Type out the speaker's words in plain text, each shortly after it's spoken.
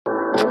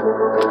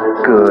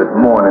Good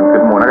morning,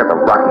 good morning. I got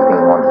the Rocky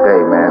theme on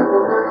today, man.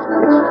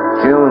 It's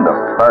June the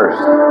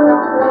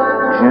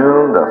 1st.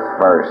 June the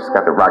 1st.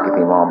 Got the Rocky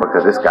theme on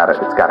because it's gotta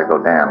go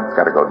down. It's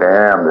gotta go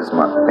down this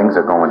month. Things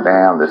are going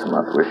down this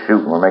month. We're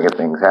shooting, we're making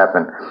things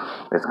happen.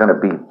 It's gonna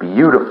be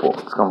beautiful.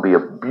 It's gonna be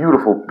a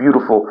beautiful,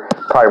 beautiful,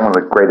 probably one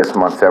of the greatest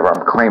months ever.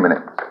 I'm claiming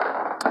it.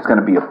 It's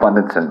gonna be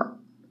abundance in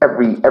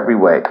every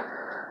way.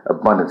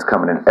 Abundance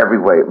coming in every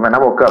way. Man, I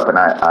woke up and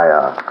I've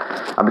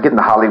been getting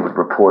the Hollywood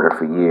Reporter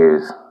for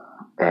years.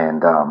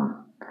 And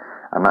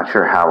I'm not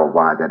sure how or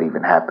why that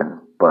even happened,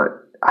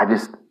 but I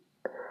just,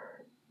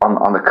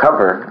 on the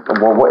cover,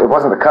 well, it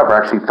wasn't the cover. I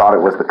actually thought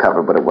it was the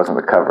cover, but it wasn't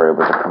the cover. It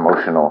was a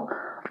promotional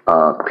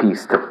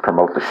piece to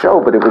promote the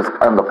show, but it was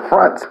on the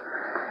front,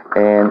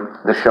 and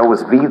the show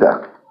was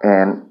Vida,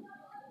 and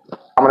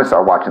I'm going to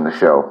start watching the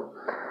show.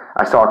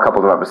 I saw a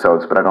couple of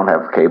episodes, but I don't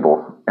have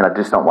cable, and I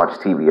just don't watch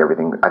TV.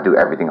 I do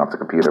everything on the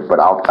computer, but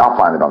I'll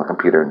find it on the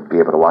computer and be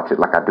able to watch it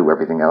like I do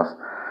everything else.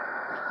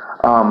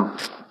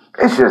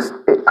 It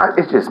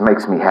just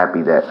makes me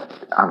happy that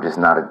I'm just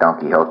not a Don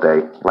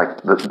Quixote. Like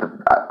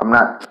I'm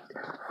not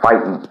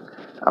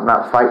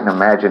fighting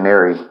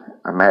imaginary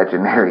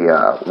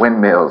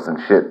windmills and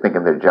shit,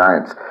 thinking they're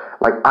giants.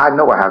 Like I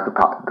know I have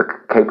the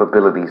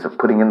capabilities of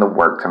putting in the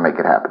work to make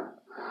it happen.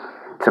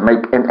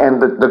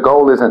 And the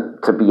goal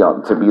isn't to be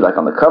like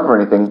on the cover or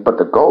anything, but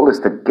the goal is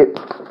to get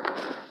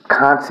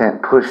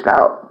content pushed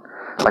out.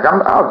 Like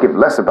I'll give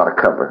less about a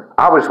cover.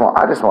 I just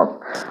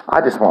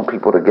want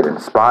people to get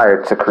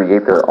inspired to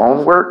create their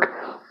own work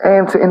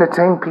and to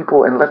entertain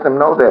people and let them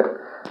know that,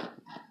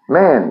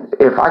 man,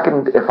 if I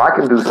can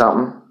do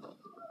something,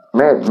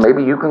 man,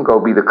 maybe you can go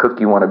be the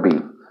cook you want to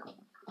be.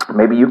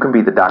 Maybe you can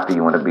be the doctor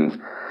you want to be.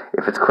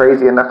 If it's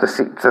crazy enough to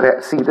see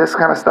this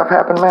kind of stuff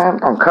happen,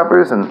 man, on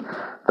covers and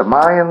the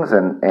Mayans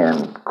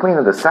and Queen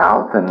of the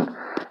South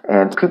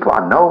and people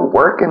I know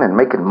working and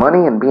making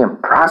money and being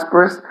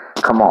prosperous,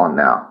 come on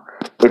now.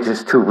 It's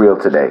just too real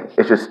today.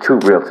 It's just too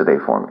real today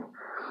for me.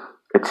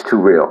 It's too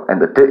real.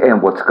 And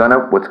what's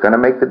gonna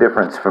make the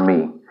difference for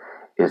me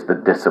is the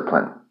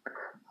discipline.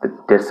 The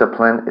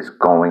discipline is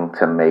going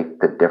to make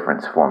the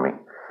difference for me.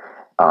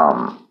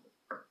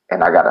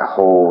 And I gotta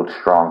hold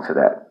strong to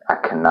that. I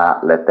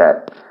cannot let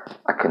that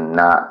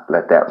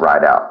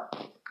ride out.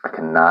 I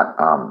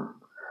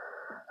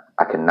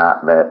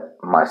cannot let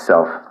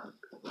myself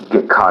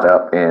get caught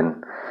up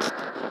in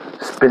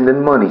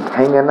spending money,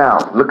 hanging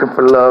out, looking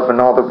for love in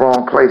all the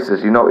wrong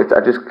places. You know,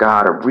 I just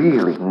gotta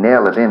really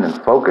nail it in and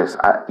focus.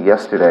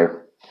 Yesterday,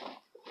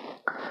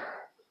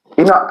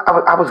 you know,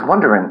 I was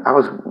wondering.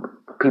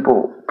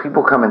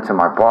 People come into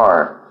my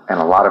bar, and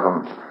a lot of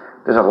them.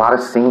 There's a lot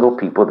of single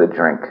people that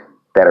drink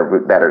that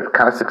are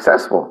kind of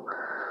successful,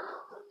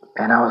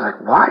 and I was like,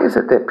 why is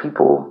it that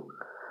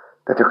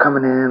they're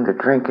coming in, they're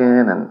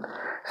drinking, and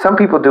some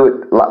people do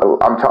it.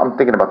 I'm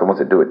thinking about the ones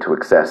that do it to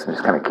excess and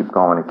just kind of keep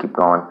going.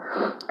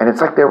 And it's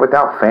like they're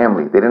without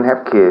family. They didn't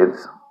have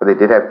kids, or they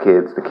did have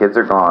kids. The kids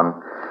are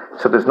gone.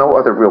 So there's no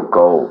other real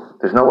goal.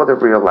 There's no other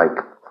real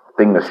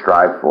thing to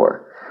strive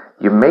for.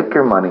 You make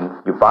your money.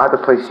 You buy the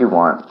place you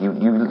want.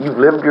 You've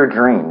lived your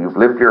dream. You've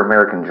lived your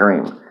American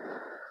dream.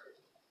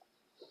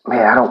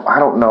 Man, I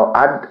don't know.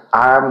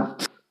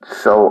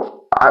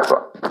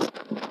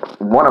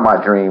 One of my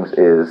dreams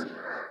is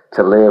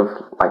to live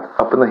like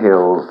up in the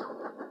hills,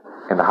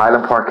 in the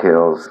Highland Park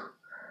Hills,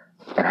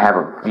 and have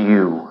a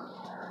view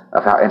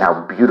of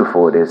how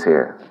beautiful it is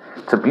here.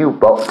 Be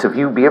able to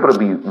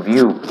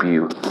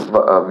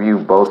view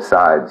both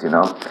sides, you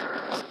know,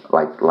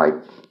 like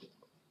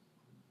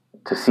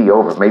to see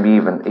over. Maybe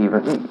even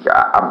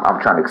I'm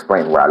trying to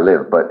explain where I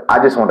live, but I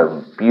just want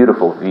a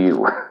beautiful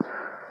view,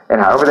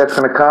 and however that's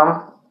gonna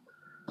come.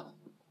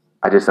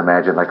 I just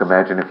imagine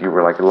if you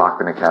were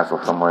locked in a castle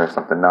somewhere or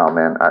something. No,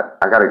 man,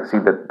 I gotta see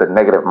the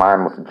negative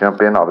mind wants to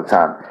jump in all the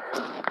time.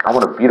 I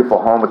want a beautiful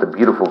home with a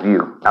beautiful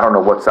view. I don't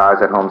know what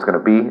size that home's going to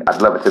be.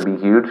 I'd love it to be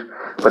huge.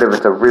 But if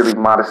it's a really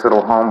modest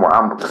little home where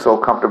I'm so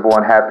comfortable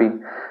and happy,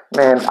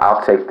 man,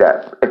 I'll take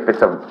that. If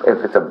it's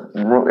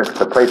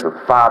a place with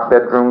 5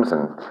 bedrooms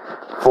and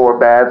 4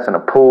 baths and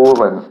a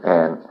pool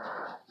and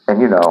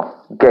you know,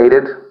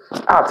 gated,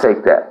 I'll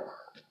take that.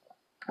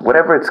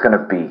 Whatever it's going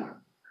to be.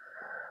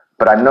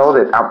 But I know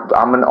that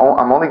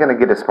I'm only going to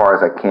get as far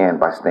as I can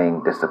by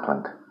staying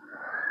disciplined.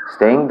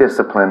 Staying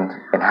disciplined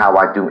in how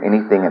I do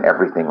anything and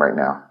everything right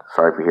now.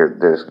 Sorry if you hear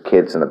there's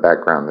kids in the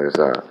background. There's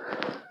a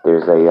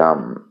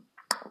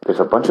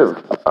bunch of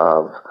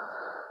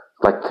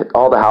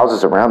all the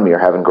houses around me are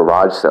having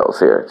garage sales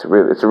here. It's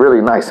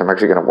really nice. I'm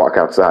actually going to walk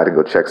outside and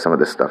go check some of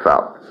this stuff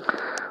out.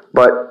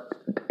 But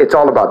it's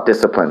all about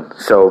discipline.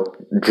 So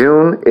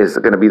June is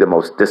going to be the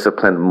most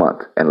disciplined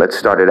month, and let's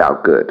start it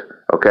out good.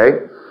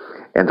 Okay.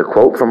 And the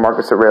quote from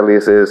Marcus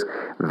Aurelius is,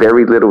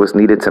 very little is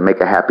needed to make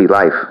a happy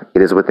life.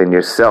 It is within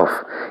yourself,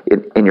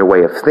 in your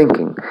way of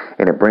thinking.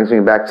 And it brings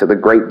me back to the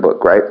great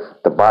book, right?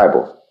 The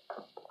Bible.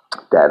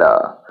 That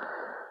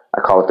I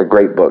call it the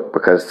great book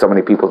because so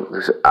many people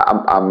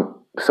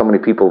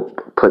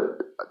put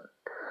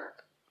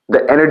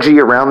the energy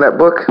around that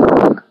book,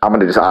 I'm going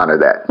to just honor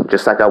that.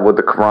 Just like I would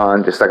the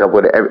Quran, just like I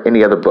would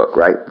any other book,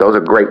 right? Those are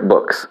great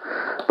books.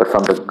 But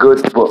from the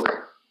good book,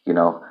 you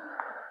know,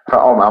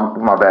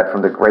 my bad,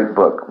 from the great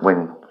book,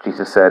 when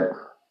Jesus said,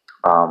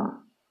 the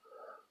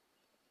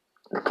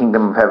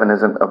kingdom of heaven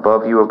isn't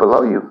above you or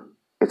below you.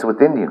 It's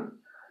within you.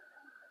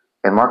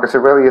 And Marcus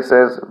Aurelius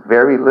says,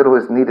 very little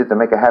is needed to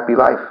make a happy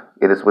life.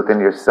 It is within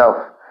yourself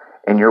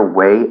and your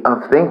way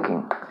of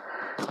thinking.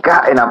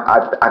 God, and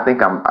I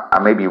think I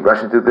may be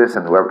rushing through this,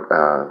 and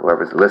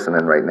whoever's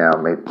listening right now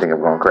may think I'm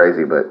going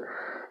crazy, but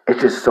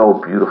it's just so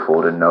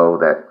beautiful to know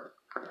that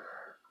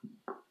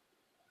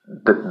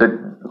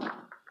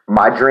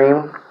my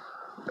dream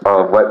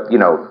of what, you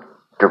know,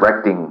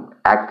 directing,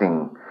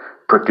 acting,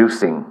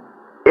 producing,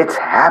 it's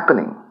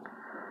happening.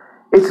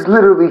 It's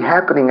literally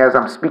happening as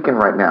I'm speaking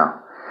right now.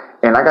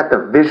 And I got the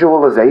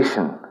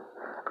visualization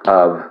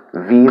of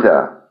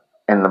Vida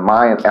and the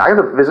Mayan.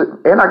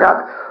 And I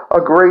got a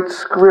great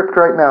script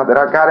right now that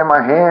I got in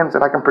my hands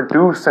that I can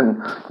produce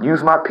and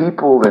use my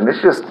people. And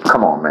it's just,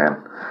 come on,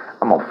 man.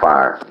 I'm on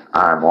fire.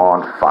 I'm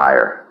on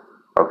fire.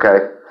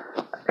 Okay?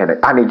 And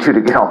I need you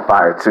to get on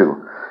fire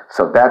too.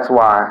 So that's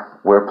why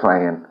we're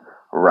playing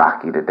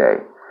Rocky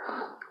today.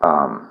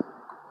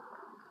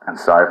 I'm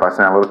sorry if I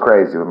sound a little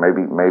crazy, or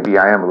maybe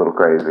I am a little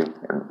crazy,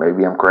 and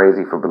maybe I'm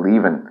crazy for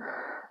believing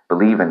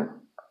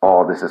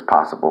all this is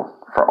possible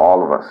for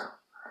all of us.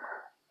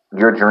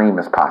 Your dream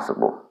is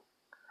possible.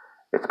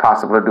 It's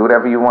possible to do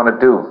whatever you want to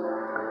do.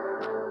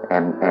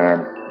 And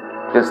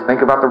just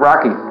think about the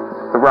Rocky,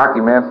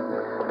 man.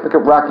 Look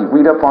at Rocky.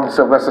 Read up on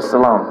Sylvester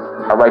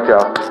Stallone. All right,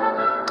 y'all.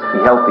 Be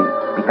healthy.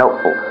 Be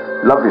helpful.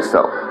 Love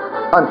yourself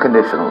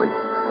unconditionally,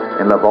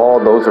 and love all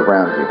those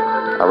around you.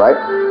 All right?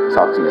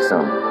 Talk to you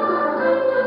soon.